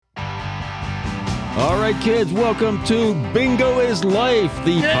All right, kids, welcome to Bingo is Life,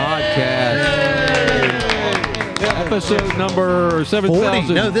 the podcast. Episode number 7,000.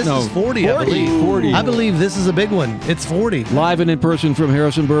 40. No, this is 40, I believe. 40. I believe this is a big one. It's 40. Live and in person from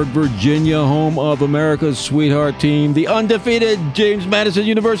Harrisonburg, Virginia, home of America's sweetheart team, the undefeated James Madison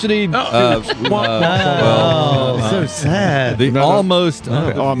University. So sad. Almost.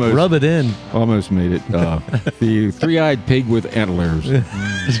 Rub it in. Almost made it. The three-eyed pig with antlers.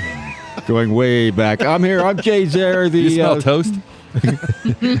 Going way back. I'm here. I'm Jay Zare. You smell toast?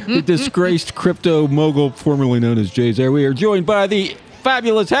 The disgraced crypto mogul formerly known as Jay Zare. We are joined by the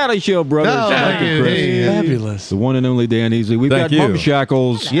fabulous Howdy Show brothers. Mike and Chris. Fabulous. The one and only Dan Easley. We've Thank got you. Mum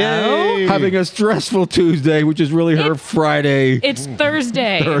Shackles. Yay. Having a stressful Tuesday, which is really her Friday. It's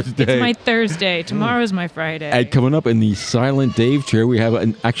Thursday. Thursday. It's my Thursday. Tomorrow's my Friday. And coming up in the silent Dave chair, we have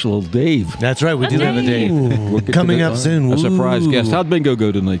an actual Dave. That's right. We do have a Dave. We'll get to Coming the- up soon. A surprise Woo. guest. How'd bingo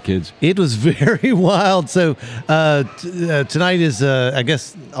go tonight, kids? It was very wild. So tonight is, I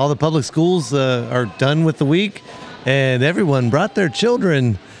guess, all the public schools are done with the week, and everyone brought their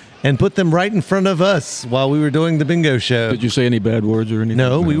children and put them right in front of us while we were doing the bingo show. Did you say any bad words or anything?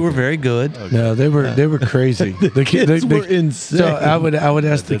 No, we were very good. No, they were crazy. The kids were insane. So I would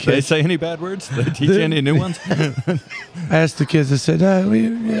ask the Did they kids. say any bad words? Did they teach you any new ones? I asked the kids. I said,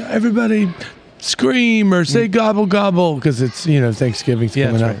 everybody scream or say gobble gobble because it's Thanksgiving's Yeah,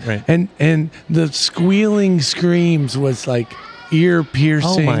 coming that's up. right. And the squealing screams was like ear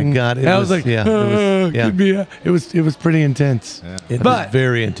piercing. Oh, my God. And I was like, yeah, it was pretty intense. It But- was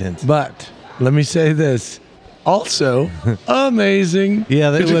very intense. But let me say this. Also, amazing.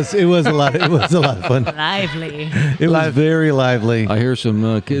 Yeah, it was a lot. It was a lot of fun. Lively. It was very lively. I hear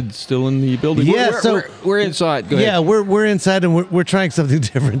some kids still in the building. Yeah, we're inside. Go ahead. Yeah, we're inside and we're trying something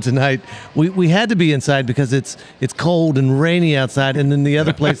different tonight. We had to be inside because it's cold and rainy outside, and then the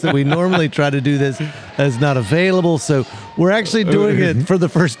other place that we normally try to do this is not available. So we're actually doing it for the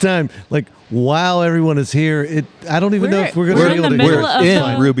first time, like while everyone is here. I don't even know if we're going to we're be in able the to middle hear of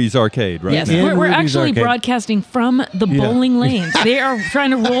it. In Ruby's Arcade, right? Yes, In we're Ruby's actually Arcade. broadcasting from the bowling lanes. They are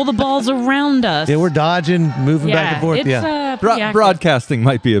trying to roll the balls around us. Yeah, we're dodging, moving back and forth. It's, Yeah. pretty active. Broadcasting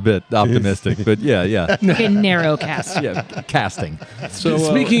might be a bit optimistic, but yeah. Okay, narrow cast. Yeah, casting. So,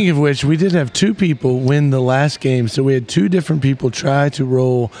 Speaking of which, we did have two people win the last game, so we had two different people try to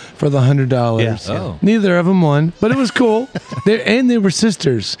roll for the $100. Yeah. Oh. Neither of them won, but it was cool. They were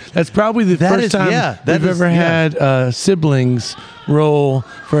sisters. That's probably the That first is- time yeah, that we've is- ever yeah. had siblings roll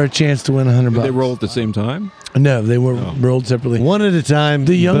for a chance to win $100. did they roll at the same time? No, they were rolled separately. One at a time.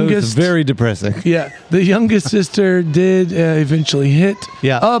 The both youngest- very depressing. Yeah, the youngest sister did eventually hit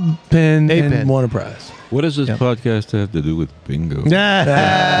Yeah. a pin A and pin. won a prize. What does this podcast have to do with bingo?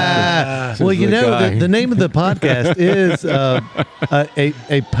 Well, Says you the know, guy. the name of the podcast is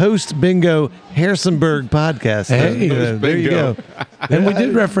a post-bingo Harrisonburg podcast. So, Hey, there you bingo. go. And we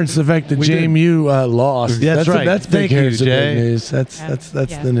did reference the fact that JMU lost. That's right. That's Thank big you, Harrisonburg Jay. news. That's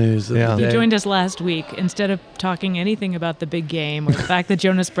Yeah. the news. Of Yeah. the You day. joined us last week. Instead of talking anything about the big game or the fact that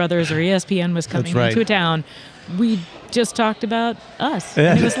Jonas Brothers or ESPN was coming right. into town, we just talked about us.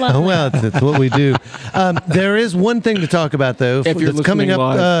 And it was lovely. Well, that's what we do. There is one thing to talk about, though, If you're that's coming listening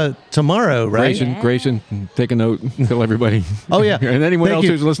up live. tomorrow, right? Grayson, take a note. Tell everybody. Oh, yeah. And anyone Thank else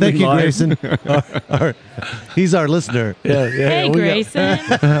you. who's listening Thank you, live. Grayson. He's our listener. Yeah, Hey, we got- Grayson.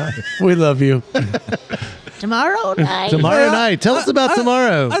 we love you. Tomorrow night. Tomorrow night. Tell us about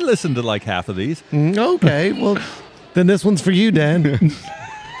tomorrow. I listened to like half of these. Okay, well, then this one's for you, Dan.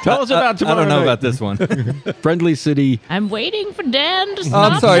 Tell us about tomorrow. I don't know night. about this one. Friendly City. I'm waiting for Dan to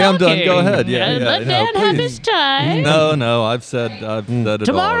stop I'm sorry, I'm done. talking. Go ahead. Yeah, Let no, Dan have please. his time. No, I've said it all.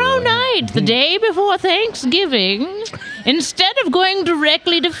 Tomorrow really. night, the day before Thanksgiving, instead of going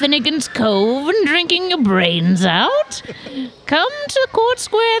directly to Finnegan's Cove and drinking your brains out, come to Court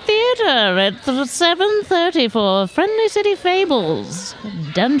Square Theater at 7:30 for Friendly City Fables,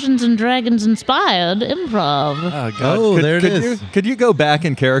 Dungeons and Dragons inspired improv. Oh, God. Oh, there it is. Could you go back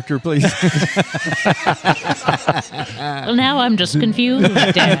in character, please? Well, now I'm just confused,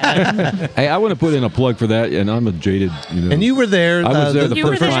 Dan. Hey, I want to put in a plug for that, and I'm a jaded, And you were there, I was there the You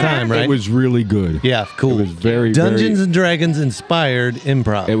were first there? time, right? It was really good. Yeah, cool. It was very, Dungeons very, and Dragons inspired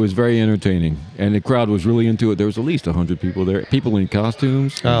improv. it was very entertaining, and the crowd was really into it. There was at least 100 people there, people in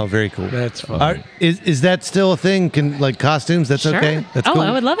costumes. Oh, very cool. That's fun. Is that still a thing? Can like costumes? That's Sure. okay. That's oh, cool.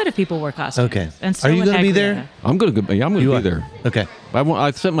 I would love it if people wore costumes. Okay. And so Are you would gonna be Hagrid. there? I'm gonna go. Yeah, I'm gonna You be are. there. Okay.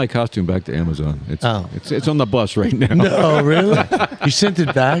 I sent my costume back to Amazon. Oh. It's on the bus right now. Oh, really? You sent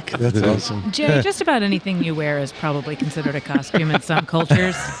it back? That's awesome. Jay, just about anything you wear is probably considered a costume in some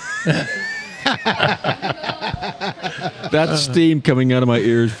cultures. That's steam coming out of my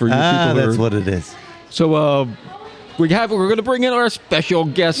ears for you people. That's what it is. So we're going to bring in our special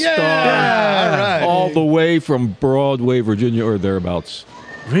guest star, all right. all the way from Broadway, Virginia, or thereabouts.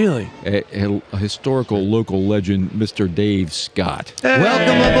 Really? A historical local legend, Mr. Dave Scott.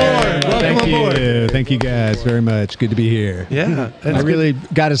 Welcome aboard. Welcome aboard. Thank you guys very much. Good to be here. Yeah. I really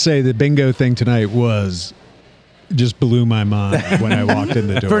got to say the bingo thing tonight just blew my mind when I walked in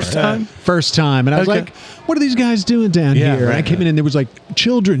the door. First time? First time. And I was Okay. like, what are these guys doing down Yeah, here? And I right. came in and there was like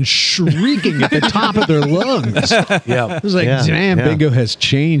children shrieking at the top of their lungs. Yeah. I was like, Yeah, damn, yeah. bingo has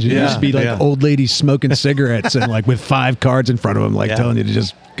changed. It used to be like yeah. old ladies smoking cigarettes and like with 5 cards in front of them, like Yeah. telling you to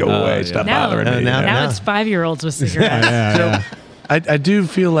just go away, yeah. stop Now- bothering me. now- Now it's 5-year-olds with cigarettes. Yeah. I do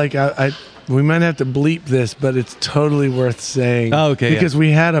feel like we might have to bleep this, but it's totally worth saying. Oh, okay, Because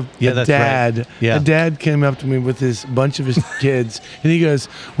we had a that's dad. right. Yeah. A dad came up to me with this bunch of his kids, and he goes,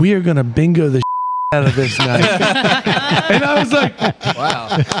 "We are going to bingo the out of this night." And I was like, Wow.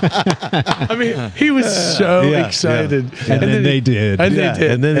 I mean, he was so Yeah, excited. And then they did. And Yeah, they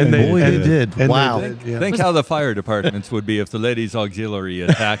did. and then boy, they did. and Wow. they did, yeah. Think how the fire departments would be if the ladies' auxiliary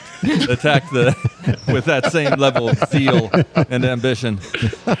attacked the with that same level of zeal and ambition.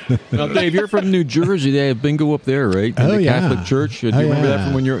 Now, Dave, you're from New Jersey. They have bingo up there, right? In Oh, the yeah. Catholic Church. Do you Oh, remember that yeah.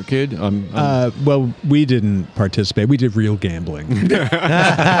 from when you were a kid? Well, we didn't participate. We did real gambling. And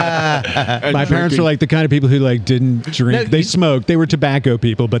My parents drinking. were like the kind of people who like didn't drink. No, They you- smoked. They were tobacco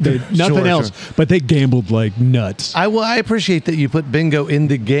people, but they nothing Sure, else. But they gambled like nuts. I appreciate that you put bingo in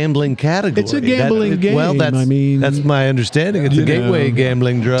the gambling category. It's a gambling game. Well, that's I mean, that's my understanding. It's a you know. gateway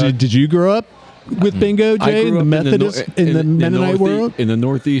gambling drug. Did you grow up with bingo, I Jay? grew In the up Methodist, in the Mennonite world? In the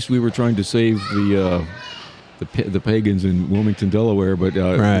Northeast, we were trying to save the pagans in Wilmington, Delaware, but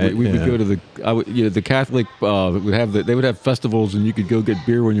Right, we would yeah. go to the Catholic they would have festivals, and you could go get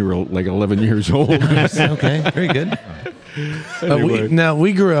beer when you were like 11 years old. Okay, very good. Anyway.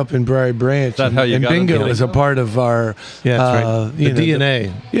 We grew up in Briar Branch, that how you and got into bingo was a bingo? part of our. Yeah, that's right. you The know,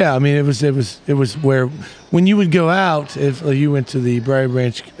 DNA. Yeah, I mean, it was where when you would go out, if you went to the Briar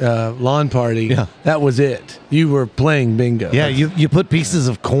Branch lawn party, Yeah. that was it. You were playing bingo. Yeah, you put pieces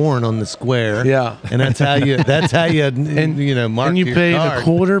of corn on the square. Yeah. and that's how you mark and you your paid card. a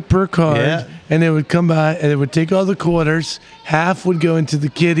quarter per card, Yeah. and they would come by and they would take all the quarters. Half would go into the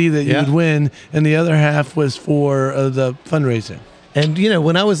kitty that you Yeah. would win, and the other half was for the fundraising. And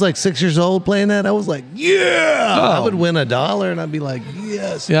when I was like 6 years old playing that, I was like, yeah, I would win $1, and I'd be like,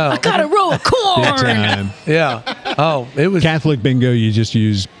 yes. Yeah, Got a roll of Big corn. time. yeah. Oh, it was. Catholic bingo, you just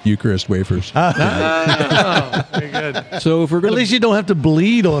use Eucharist wafers. Oh, very good. So if we're At going least you don't have to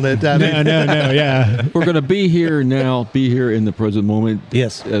bleed on it. I mean, no, yeah. we're going to be here in the present moment.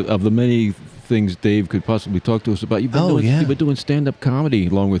 Yes. Of the many things Dave could possibly talk to us about. You've been doing stand-up comedy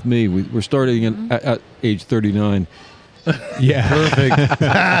along with me. We're starting at age 39. Yeah. perfect.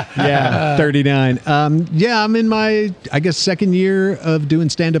 Yeah, 39. Yeah, I'm in my, I guess, second year of doing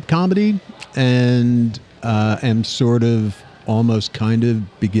stand-up comedy, and am sort of almost kind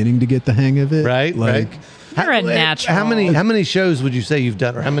of beginning to get the hang of it. Right, like, right. You're a natural. How many shows would you say you've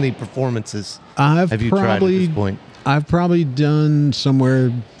done, or how many performances have you tried at this point? I've probably done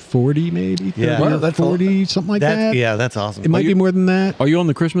somewhere 40, maybe 30 Yeah. or Wow, that's a 40, something like that. Yeah, that's awesome. It might be more than that. Are you on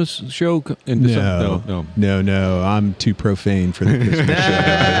the Christmas show in December? No. I'm too profane for the Christmas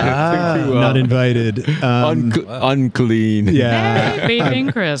show. Too, Not invited. unclean. Yeah. Hey,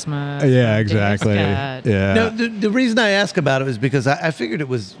 beeping Christmas. Yeah, exactly. Scott. Yeah. No, the reason I ask about it is because I figured it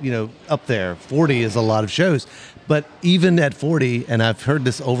was, up there. 40 is a lot of shows. But even at 40, and I've heard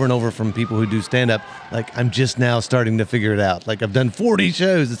this over and over from people who do stand-up, like, I'm just now starting to figure it out. Like, I've done 40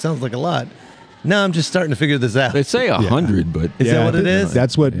 shows. It sounds like a lot. Now I'm just starting to figure this out. They say 100, but Is that what it is?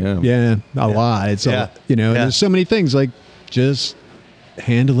 That's what, Yeah. a lot. It's, Yeah. and Yeah. there's so many things like just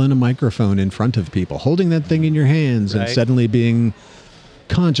handling a microphone in front of people, holding that thing in your hands and Right. suddenly being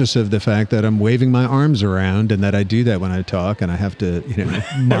conscious of the fact that I'm waving my arms around and that I do that when I talk and I have to,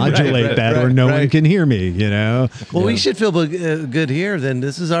 modulate right, that or right, no one right. can hear me, Well, we should feel good here. Then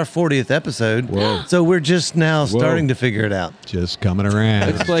this is our 40th episode, so we're just now starting to figure it out. Just coming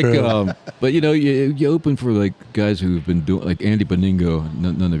around. It's like, but you open for like guys who've been doing like Andy Beningo.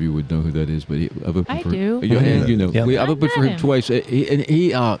 None of you would know who that is, but I've opened I for. do. You know, Yep. I've opened for him twice.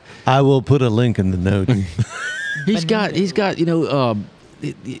 He I will put a link in the notes. he's got he's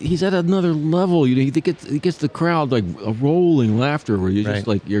at another level. He gets the crowd like a rolling laughter where you're just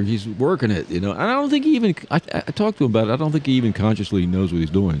Right. like he's working it. And I don't think he even. I talked to him about it. I don't think he even consciously knows what he's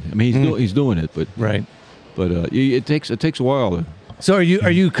doing. I mean, he's doing it, but Right. But it takes a while. So are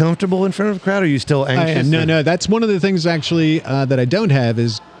you comfortable in front of the crowd? Or are you still I anxious? am. No. That's one of the things actually that I don't have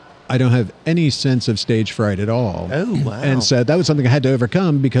is I don't have any sense of stage fright at all. Oh, wow. And so that was something I had to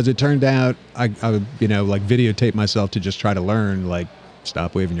overcome because it turned out I would, like videotape myself to just try to learn, like,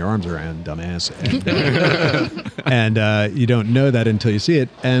 stop waving your arms around, dumbass. And you don't know that until you see it.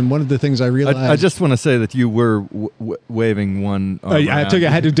 And one of the things I realized... I just want to say that you were waving one arm I around.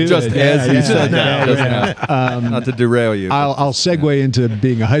 had to do just it. as you said yeah, that. Just now. Not to derail you. I'll segue into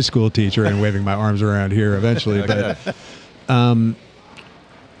being a high school teacher and waving my arms around here eventually. Okay. But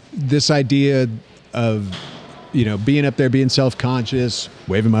this idea of, being up there, being self-conscious,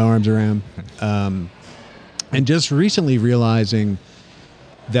 waving my arms around, and just recently realizing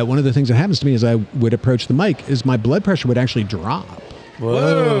that one of the things that happens to me as I would approach the mic is my blood pressure would actually drop.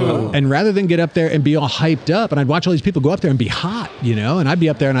 Whoa. And rather than get up there and be all hyped up, and I'd watch all these people go up there and be hot, and I'd be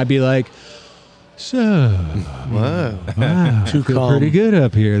up there and I'd be like, so, wow, Too feel calm. pretty good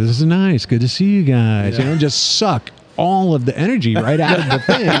up here. This is nice. Good to see you guys. Just suck all of the energy right out of the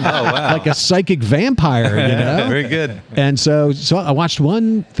thing, like a psychic vampire. Very good. And so I watched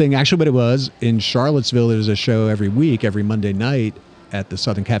one thing. Actually, what it was in Charlottesville, there's a show every week, every Monday night at the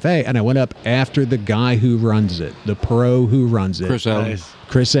Southern Cafe, and I went up after the guy who runs it, the pro who runs it,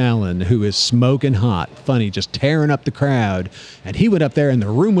 Chris Allen, who is smoking hot, funny, just tearing up the crowd. And he went up there, and the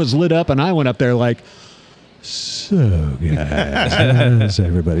room was lit up, and I went up there like, so guys, how's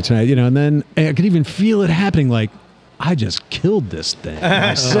everybody tonight? And then I could even feel it happening, like, I just killed this thing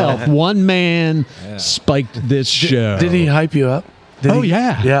myself. One man spiked this show. Did he hype you up? Did he?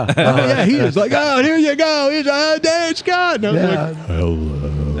 Yeah. Yeah. Oh, yeah. He was like, oh, here you go. Here's Dave Scott. And I was like, hello.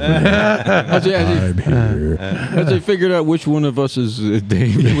 I'm here. Has they figured out which one of us is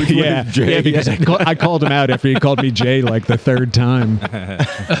Dave and which one is Jay? Yeah, because I called him out after he called me Jay like the third time.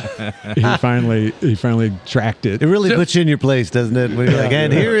 He finally tracked it. It really puts you in your place, doesn't it? When you're like,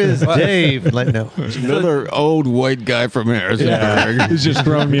 and here is Dave. Like, no. Another old white guy from Harrisonburg. Yeah. He's just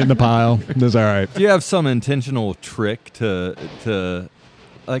throwing me in the pile. That's all right. Do you have some intentional trick to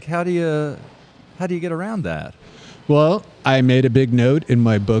like how do you get around that? Well, I made a big note in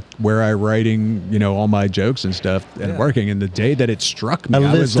my book where I'm writing, all my jokes and stuff and working. And the day that it struck me, A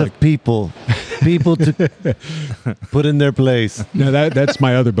I list was like, of people to put in their place. no, that's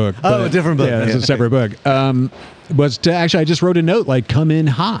my other book. Oh, a different book. Yeah, it's a separate book. Was to actually, I just wrote a note like, come in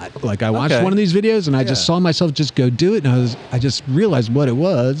hot. Like I watched Okay. one of these videos and I just saw myself just go do it. And I just realized what it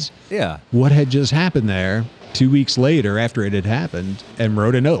was. Yeah. What had just happened there 2 weeks later after it had happened, and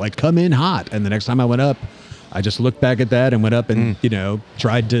wrote a note like, come in hot. And the next time I went up, I just looked back at that and went up and,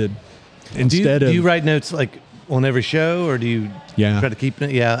 tried to, instead do you of. write notes like on every show, or do you Yeah. try to keep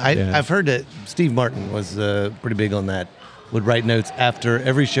it? Yeah, I've heard that Steve Martin was pretty big on that. Would write notes after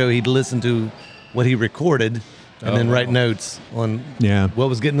every show. He'd listen to what he recorded and then write notes on what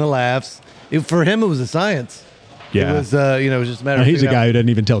was getting the laughs. For him, it was a science. Yeah. It was, it was just a matter of He's a figuring guy out- who doesn't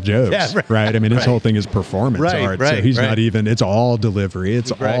even tell jokes, Yeah, right? I mean, his right. whole thing is performance Right, art. So right, he's right. not even, it's all delivery.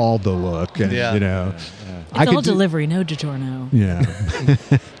 It's Right. all the look. And, Yeah. I It's all could do- delivery, no DiGiorno. Yeah.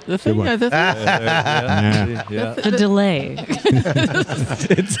 The thing, one. Yeah. The delay.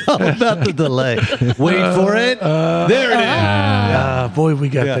 It's all about the delay. Wait for it. There it is. Boy, we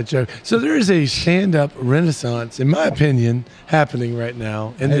got that joke. So there is a stand-up renaissance, in my opinion, happening right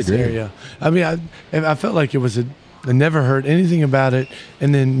now in this agree. area. I mean, I felt like it was I never heard anything about it,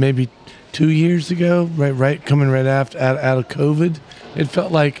 and then maybe 2 years ago, right coming right after out of COVID, it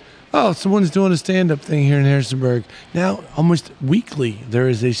felt like, oh, someone's doing a stand-up thing here in Harrisonburg. Now, almost weekly, there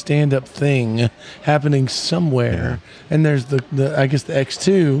is a stand-up thing happening somewhere, and there's the I guess the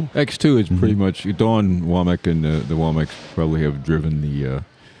X2. X2 is pretty much Dawn Womack and the Womacks probably have driven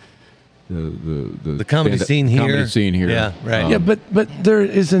the comedy stand-up scene here. Comedy scene here. Yeah, right. Yeah, but there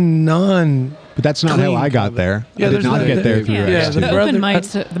is a non. But that's not how I got there. Yeah, I did there's not no- get there through Yeah, X2. the The brother-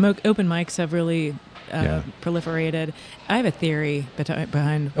 open mics have really Yeah. proliferated. I have a theory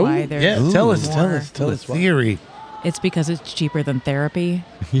behind why they're Yeah, tell more. us why. Theory. It's because it's cheaper than therapy.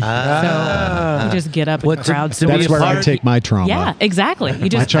 Ah. So you just get up and What, to- crowd to be That's a where I part- take my trauma. Yeah, exactly. You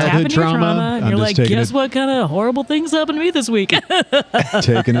just tap childhood into your trauma, trauma, and I'm you're just like, taking guess it- what kind of horrible things happened to me this week?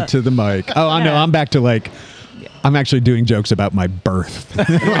 Taking it to the mic. Oh, I know. I'm back to like, I'm actually doing jokes about my birth.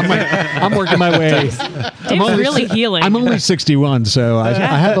 I'm working my way. Dave's really healing. I'm only 61, so I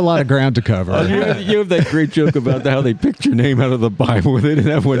have a lot of ground to cover. You have that great joke about how they picked your name out of the Bible. They didn't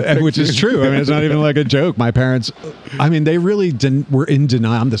have one, Which is true. I mean, it's not even like a joke. My parents, I mean, they really were in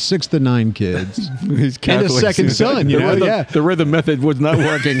denial. I'm the sixth of 9 kids. He's And a Catholic. second son, you The know, rhythm- yeah. The rhythm method was not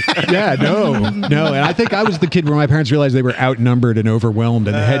working. Yeah, no. And I think I was the kid where my parents realized they were outnumbered and overwhelmed,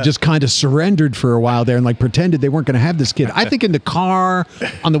 and they had just kind of surrendered for a while there and like pretended they weren't going to have this kid. I think in the car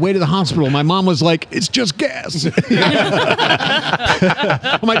on the way to the hospital, my mom was like, "It's just gas."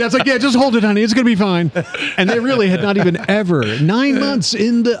 My dad's like, "Yeah, just hold it, honey. It's going to be fine." And they really had not even ever 9 months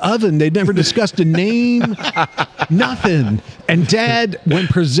in the oven. They'd never discussed a name, nothing. And Dad, when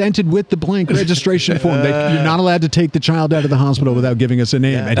presented with the blank registration form, you're not allowed to take the child out of the hospital without giving us a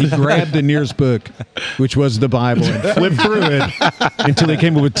name. And he grabbed the nearest book, which was the Bible, and flipped through it until he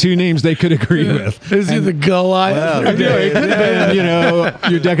came up with 2 names they could agree with. Is he the Goliath? It could have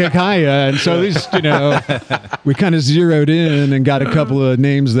been, Eudekiah. And so these, we kind of zeroed in and got a couple of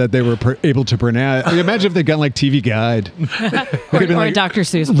names that they were able to pronounce. I mean, imagine if they'd gotten like TV Guide. or a Dr.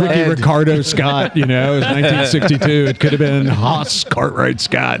 Seuss book. Ricky Ricardo Scott, it was 1962. It could have been Haas Cartwright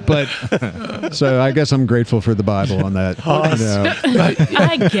Scott. But so I guess I'm grateful for the Bible on that.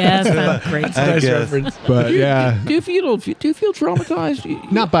 I guess I'm grateful. Nice reference. But yeah, Do you feel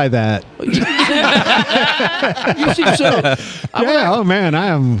traumatized? not by that. You seem so. Oh man,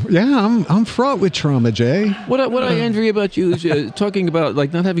 I'm fraught with trauma, Jay. What I envy about you is talking about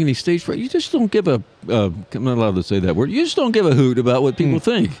like not having any stage fright. You just don't give a. I'm not allowed to say that word. You just don't give a hoot about what people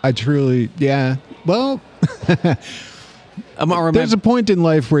think. I truly, well. Or There's a point in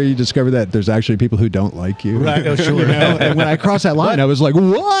life where you discover that there's actually people who don't like you. Right. Oh, sure. And when I crossed that line, I was like,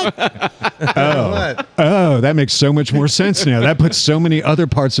 what? Oh, that makes so much more sense now. That puts so many other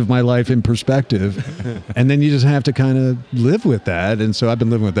parts of my life in perspective. And then you just have to kind of live with that. And so I've been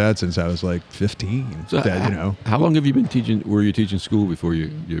living with that since I was like 15. So how long have you been teaching? Were you teaching school before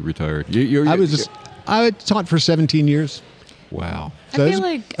you retired? I taught for 17 years. Wow. So I it's feel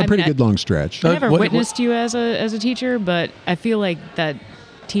like a pretty good long stretch. I never What- witnessed you as a teacher, but I feel like that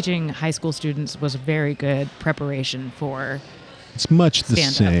teaching high school students was a very good preparation for It's much the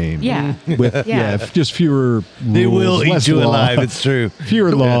stand-up. same. Yeah. With just fewer rules. They will less eat you law, alive. It's true.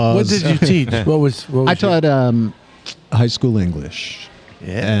 Fewer laws. What did you teach? What was I taught high school English.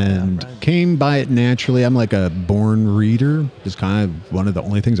 And came by it naturally. I'm like a born reader. It's kind of one of the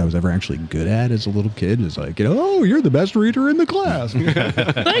only things I was ever actually good at as a little kid. Is like, oh, you're the best reader in the class.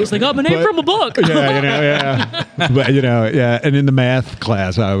 Thanks, they got my name from a book. Yeah. But and in the math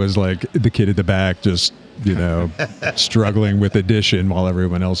class, I was like the kid at the back, just struggling with addition while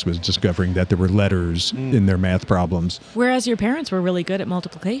everyone else was discovering that there were letters in their math problems. Whereas your parents were really good at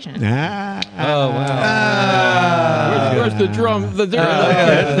multiplication. Ah. Oh wow! Where's the drum? That's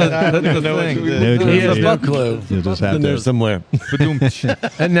the thing. He has no clue. You'll just have In there to. somewhere.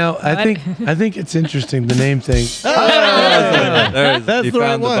 And now I think it's interesting the name thing. That's the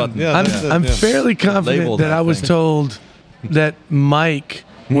right one. Yeah, I'm fairly confident Label that that I was thing. told that Mike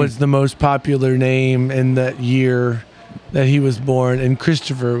was the most popular name in that year that he was born, and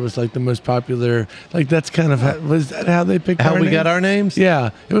Christopher was like the most popular. Like that's kind of was that how they picked How our we names? got our names?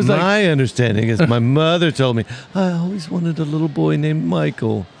 Yeah, it was like My understanding is my mother told me, I always wanted a little boy named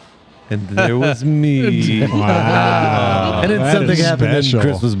Michael. And there was me. Wow. And then That something is happened special. and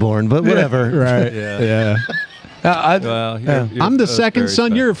Chris was born, but whatever. Right. Yeah. Well, I'm the second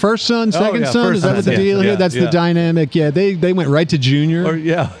son. You're first son, second son. first Is that son, what the yeah, deal here? yeah, That's the yeah. dynamic. Yeah, they went right to junior. Or,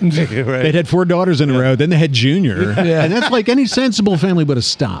 yeah. They'd right. had 4 daughters in a row. Then they had junior. And that's like any sensible family would have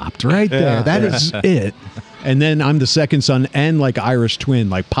stopped right there. Yeah. That is it. And then I'm the second son and like Irish twin,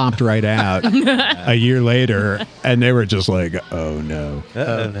 like popped right out a year later. And they were just like, oh no.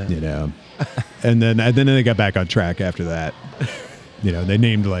 And then they got back on track after that. They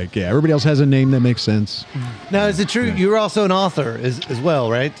named everybody else has a name that makes sense. Now, is it true you're also an author as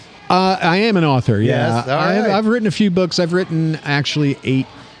well, right? I am an author. Yeah, Yes, all right. I've written a few books. I've written actually 8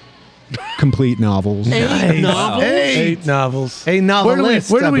 complete novels. Eight novels? Eight novels. A novelist,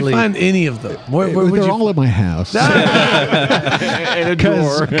 Where do I we believe. find any of them? Where would They're you? all at my house. in a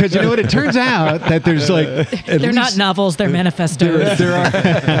drawer. Because you know what? It turns out that there's like They're not novels, they're manifestos. there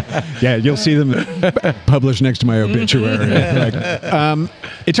are. Yeah, you'll see them published next to my obituary.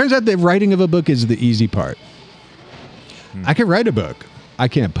 It turns out that writing of a book is the easy part. I can write a book. I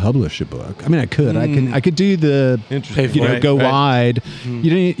can't publish a book. I mean, I could. I could do the go wide.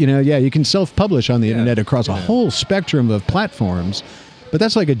 You can self-publish on the internet across a whole spectrum of platforms. But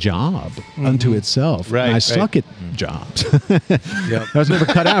that's like a job unto itself. Right, And I right. suck at jobs. I was never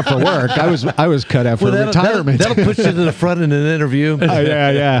cut out for work. I was cut out for retirement. That'll put you to the front in an interview.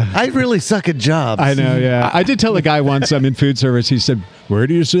 Yeah. I really suck at jobs. I know, yeah. I did tell a guy once, I'm in food service, he said, where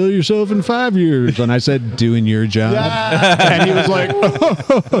do you see yourself in 5 years? And I said, doing your job. And he was like,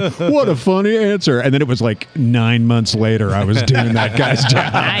 oh, what a funny answer. And then it was like 9 months later, I was doing that guy's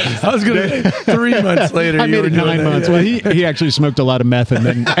job. Nice. I was going to say 3 months later. I you made were it doing 9 that. months. Well, he actually smoked a lot of meth and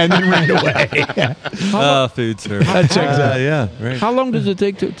then ran away. Food service. That checks out. Yeah, right. How long does it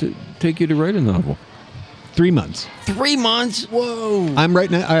take to take you to write a novel? 3 months. 3 months? Whoa. I'm right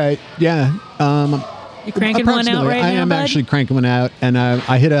now. All right. Yeah. You cranking one out right now, I am bud? actually cranking one out, and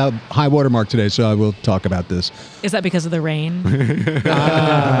I hit a high water mark today, so I will talk about this. Is that because of the rain?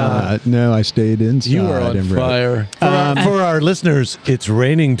 No, I stayed inside. You are on and wrote. fire. For our listeners, it's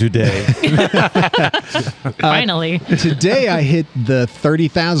raining today. Finally. Today I hit the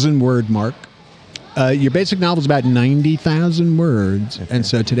 30,000 word mark. Your basic novel is about 90,000 words, and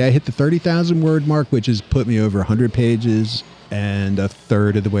so today I hit the 30,000 word mark, which has put me over 100 pages and a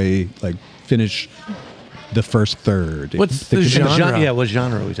third of the way, like finish the first third. What's the genre? Yeah, what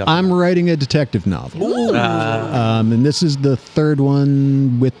genre are we talking I'm writing a detective novel. And this is the third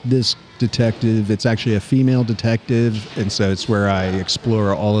one with this detective. It's actually a female detective, and so it's where I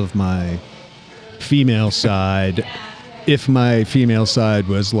explore all of my female side. If my female side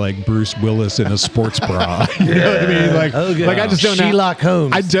was like Bruce Willis in a sports bra, you know what I mean? Like, Okay. like I just don't know. Sherlock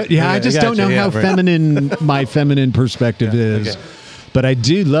Holmes. I just I don't know gotcha, how yeah, right. feminine my feminine perspective is. okay. But I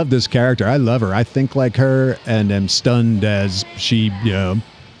do love this character. I love her. I think like her, and am stunned as she,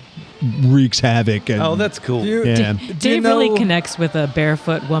 wreaks havoc. And, Oh, that's cool. yeah. Dave really connects with a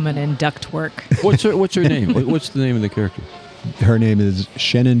barefoot woman in ductwork. What's her name? What's the name of the character? Her name is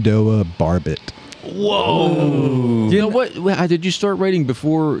Shenandoah Barbett. Whoa. You know what? Did you start writing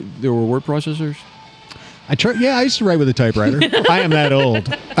before there were word processors? I used to write with a typewriter. I am that old.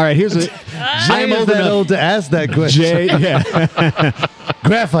 All right, here's a. I am Jay is old that enough. old to ask that question. Jay, yeah,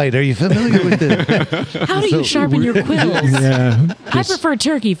 Graphite, are you familiar with this? How do you sharpen your quills? yeah. I prefer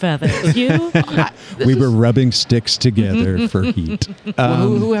turkey feathers. You? We were rubbing sticks together for heat.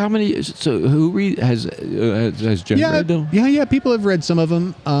 Who? How many? So who has Jen read them? Yeah. People have read some of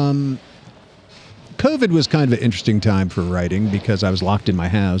them. COVID was kind of an interesting time for writing because I was locked in my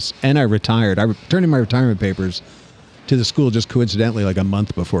house and I retired. I turned in my retirement papers to the school just coincidentally like a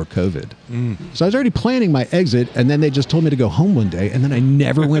month before COVID. So I was already planning my exit, and then they just told me to go home one day, and then I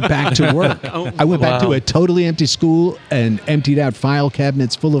never went back to work. I went back to a totally empty school and emptied out file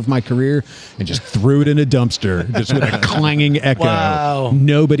cabinets full of my career and just threw it in a dumpster, just with a clanging echo. Wow.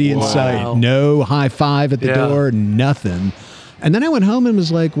 Nobody in sight. No high five at the door, nothing. And then I went home and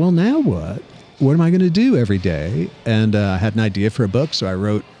was like, well, now what? What am I going to do every day? And I had an idea for a book, so I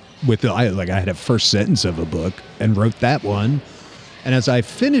wrote I had a first sentence of a book and wrote that one. And as I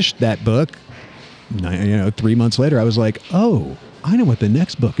finished that book, 3 months later, I was like, oh, I know what the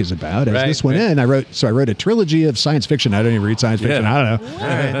next book is about. As this went in, I wrote a trilogy of science fiction. I don't even read science fiction. I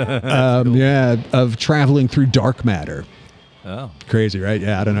don't know. Of traveling through dark matter. Oh. Crazy, right?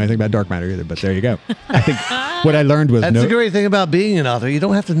 Yeah, I don't know anything about dark matter either, but there you go. I think what I learned was That's the great thing about being an author. You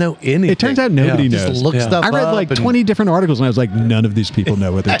don't have to know anything. It turns out nobody knows. Just look stuff I read up like and- 20 different articles, and I was like, none of these people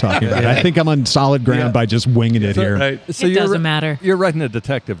know what they're talking about. I think I'm on solid ground by just winging it here. Right. So It doesn't matter. You're writing a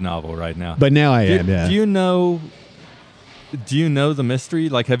detective novel right now. But now I am, yeah. Do you know the mystery?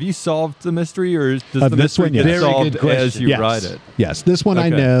 Like, have you solved the mystery, or does Of the this mystery one, get yes. Very solved good question. as you Yes. write it? Yes, this one I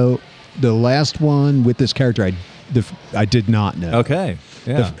Okay. know. The last one with this character, I did not know. Okay.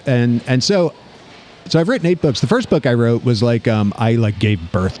 Yeah. And so I've written 8 books. The first book I wrote was like I like gave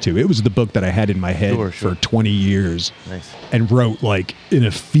birth to. It was the book that I had in my head Sure. for 20 years. Nice. And wrote like in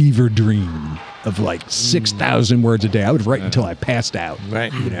a fever dream of like 6,000 words a day. I would write until I passed out.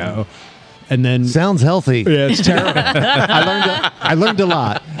 Right. You know. And then Sounds healthy. yeah, it's terrible. I learned a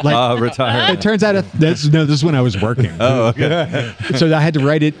lot. Like Retirement. it turns out this is when I was working. Oh, okay. So I had to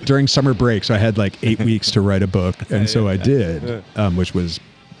write it during summer break. So I had like 8 weeks to write a book, and so I did, which was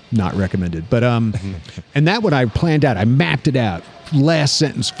not recommended. But and that one I planned out. I mapped it out. Last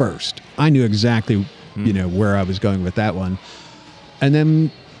sentence first. I knew exactly, where I was going with that one. And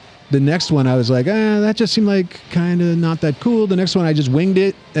then the next one I was like, that just seemed like kind of not that cool. The next one I just winged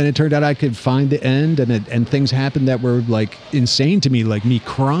it, and it turned out I could find the end, and things happened that were like insane to me, like me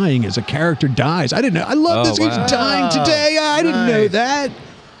crying as a character dies. I didn't know. I love this. wow. He's dying today. I didn't know that.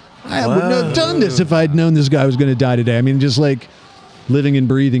 I wouldn't have done this if I'd known this guy was going to die today. I mean, just like living and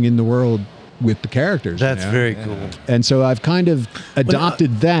breathing in the world with the characters. That's very cool. And so I've kind of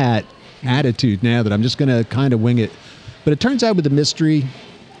adopted that attitude now that I'm just going to kind of wing it. But it turns out with the mystery,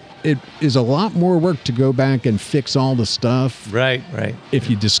 it is a lot more work to go back and fix all the stuff. Right. If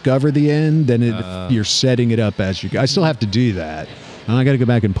you discover the end, then you're setting it up as you go. I still have to do that. And I got to go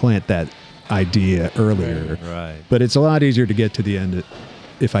back and plant that idea earlier. Right. But it's a lot easier to get to the end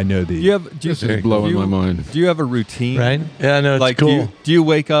if I know the... This is blowing my mind. Do you have a routine? Right? Yeah, no, it's Like, cool. do you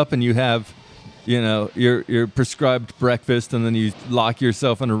wake up and you have, your prescribed breakfast, and then you lock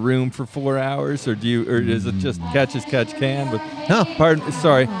yourself in a room for 4 hours, or is it just catch as catch can? With No.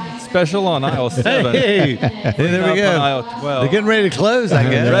 special on aisle 7. Hey, there Up we on go. aisle 12. They're getting ready to close, I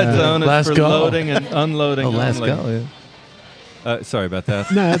guess. Red zone is Last for call. loading and unloading. Oh, last only. go. Yeah. Sorry about that.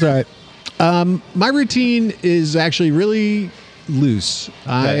 No, that's all right. My routine is actually really loose.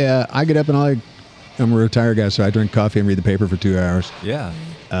 Okay. I get up and I'm a retired guy, so I drink coffee and read the paper for 2 hours Yeah.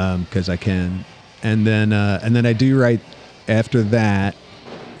 because I can, and then I do write after that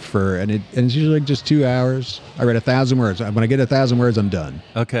and it's usually like just 2 hours. I write 1,000 words. When I get 1,000 words, I'm done.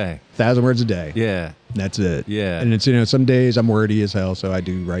 Okay. 1,000 words a day. Yeah. That's it. Yeah. And it's, some days I'm wordy as hell, so I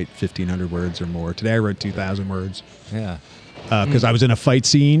do write 1,500 words or more. Today I wrote 2,000 words Yeah. because I was in a fight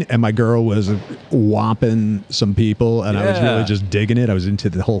scene and my girl was whopping some people and I was Yeah. really just digging it. I was into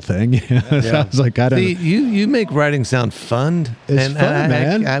the whole thing. So I was like, I don't See, you make writing sound fun. It's fun,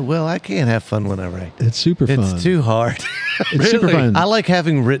 man. I can't have fun when I write. It's super fun. It's too hard. It's super fun. I like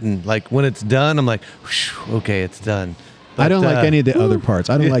having written. Like when it's done, I'm like, whew, okay, it's done. I don't But, like any of the other parts.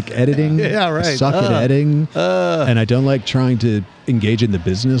 I don't like editing. Yeah, right. I suck at editing. And I don't like trying to engage in the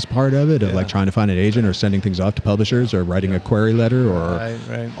business part of it, of like trying to find an agent or sending things off to publishers or writing a query letter or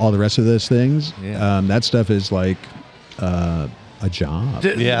Right. all the rest of those things. Yeah. That stuff is like a job.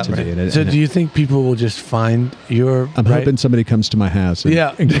 Yeah, to me. right. And So do you think people will just find your? I'm hoping somebody comes to my house and,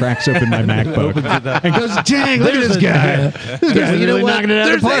 Yeah. and cracks open my MacBook and goes, "Dang, look at this guy! This guy's You know really what? knocking it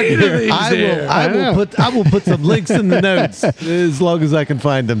out of the park." I will put some links in the notes as long as I can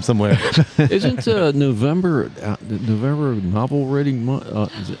find them somewhere. Isn't November novel reading month?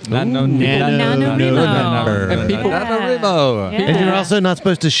 NaNoWriMo. And people, Yeah. And you're also not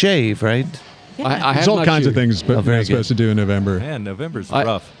supposed to shave, right? I have There's all not kinds of shaved. things but very I'm supposed to do in November. Man, November's I,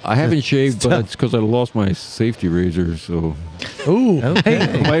 rough. I haven't shaved, but it's because I lost my safety razor. So Ooh,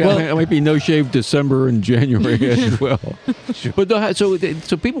 I might be no shave December and January as well. But so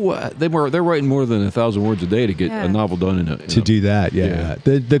people they're writing more than 1,000 words a day to get Yeah. a novel done in a To do that, yeah.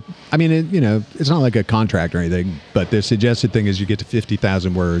 I mean, it's not like a contract or anything, but the suggested thing is you get to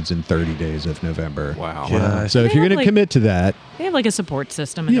 50,000 words in 30 days of November. Wow. Yeah. So if They you're have, going to like- commit to that, They have like a support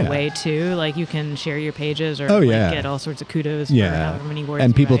system in Yeah. a way too. Like you can share your pages or Oh, like, yeah. get all sorts of kudos for yeah, however many words.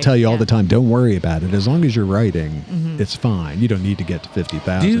 and people write. tell you all Yeah. the time, don't worry about it. As long as you're writing, it's fine. You don't need to get to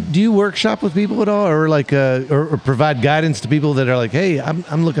 50,000. Do you workshop with people at all, or like or provide guidance to people that are like, hey,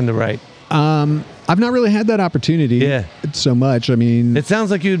 I'm looking to write? I've not really had that opportunity. Yeah. So much. I mean, It sounds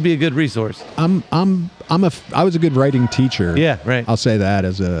like you would be a good resource. I was a good writing teacher. Yeah, right. I'll say that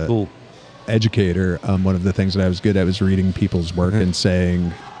as a Cool. educator. One of the things that I was good at was reading people's work and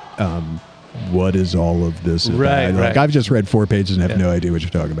saying, what is all of this about? Right, Like, right. I've just read 4 pages and have no idea what you're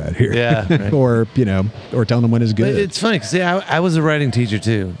talking about here. Yeah, right. or telling them when it's good. It's funny because I was a writing teacher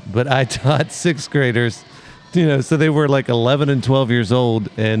too, but I taught 6th graders. So they were like 11 and 12 years old,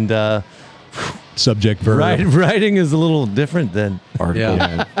 and Subject verb. writing is a little different than Article.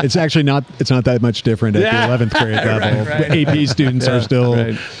 Yeah. It's actually not. It's not that much different at Yeah. the 11th grade level. right. AP students are still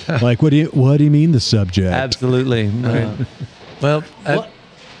right. like, what do you mean the subject? absolutely. Right. well,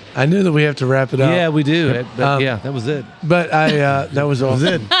 I knew that we have to wrap it up. Yeah, we do. But Um, that was it. But that was all.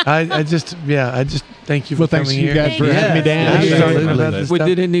 I just thank you for Well, thanks to coming you here. guys for Yeah, having me down. absolutely. Talking about this We stuff.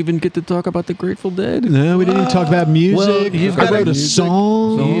 didn't even get to talk about the Grateful Dead. No, we didn't even talk about music. Well, you've I got wrote a music.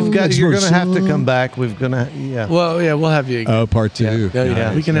 song. You're gonna have to come back. We're gonna Well, yeah, we'll have you again. Oh, part 2. Yeah,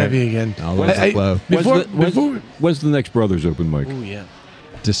 Nice. we can have you again. I'll let it flow. When's the next Brothers open mic? Oh yeah.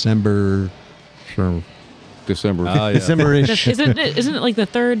 December. December. Oh, yeah. December-ish. Isn't it like the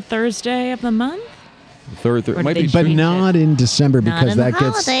third Thursday of the month? Third. Or Might they be. just- But Change not in December Not because in the that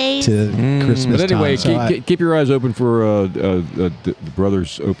gets holidays. to Christmas But anyway, time. So keep your eyes open for the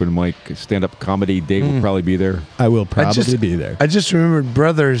Brothers open mic stand-up comedy. Dave will probably be there. I will probably just- be there. I just remembered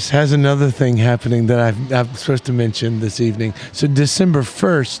Brothers has another thing happening that I'm supposed to mention this evening. So December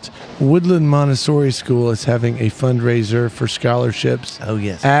 1st, Woodland Montessori School is having a fundraiser for scholarships Oh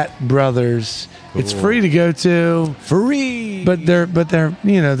yes. at Brothers. It's free to go to, Free. but they're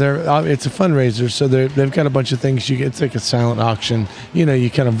it's a fundraiser, so they've got a bunch of things. It's like a silent auction. You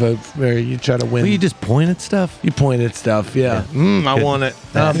kind of vote where you try to win. Will you just point at stuff? You point at stuff, yeah. I want it.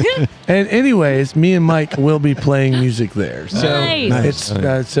 And anyways, me and Mike will be playing music there. So Nice.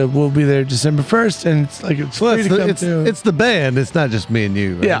 it's so we'll be there December 1st, and it's Well, free it's to the, come it's, to. it's the band. It's not just me and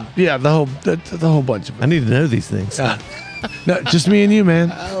you. Right? yeah, the whole bunch of I it. need to know these things. No, just me and you,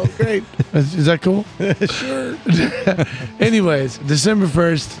 man. Oh, great. Is that cool? Sure. Anyways, December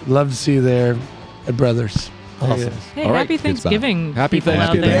 1st, love to see you there at Brothers. Awesome. Hey, All right, happy good Thanksgiving. Happy people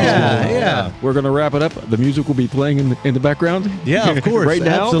out Thanksgiving. there. Yeah. We're going to wrap it up. The music will be playing in the background. Yeah, of course. Right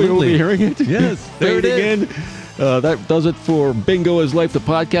now, we will Absolutely. be hearing it. Yes, there it Fade again. That does it for Bingo is Life, the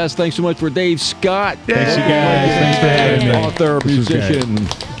podcast. Thanks so much for Dave Scott. Thanks, you guys. Thanks for having me. Author, This was great. musician.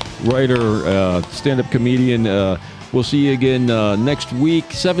 writer, stand-up comedian. We'll see you again next week,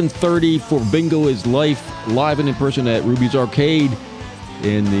 7:30 for Bingo is Life, live and in person at Ruby's Arcade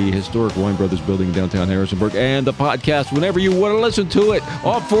in the historic Wine Brothers building in downtown Harrisonburg. And the podcast, whenever you want to listen to it,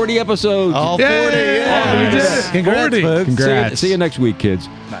 all 40 episodes. All 40. Yeah. You did it. Congrats, 40. folks. Congrats. See you next week, kids.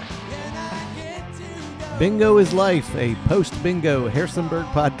 Bingo is Life, a post-bingo Harrisonburg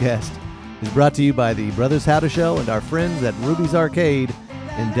podcast, is brought to you by the Brothers How to Show and our friends at Ruby's Arcade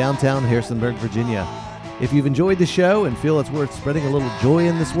in downtown Harrisonburg, Virginia. If you've enjoyed the show and feel it's worth spreading a little joy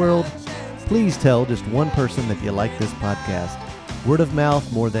in this world, please tell just one person that you like this podcast. Word of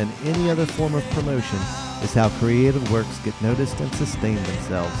mouth, more than any other form of promotion, is how creative works get noticed and sustain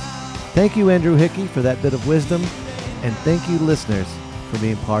themselves. Thank you, Andrew Hickey, for that bit of wisdom, and thank you, listeners, for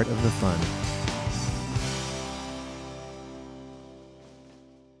being part of the fun.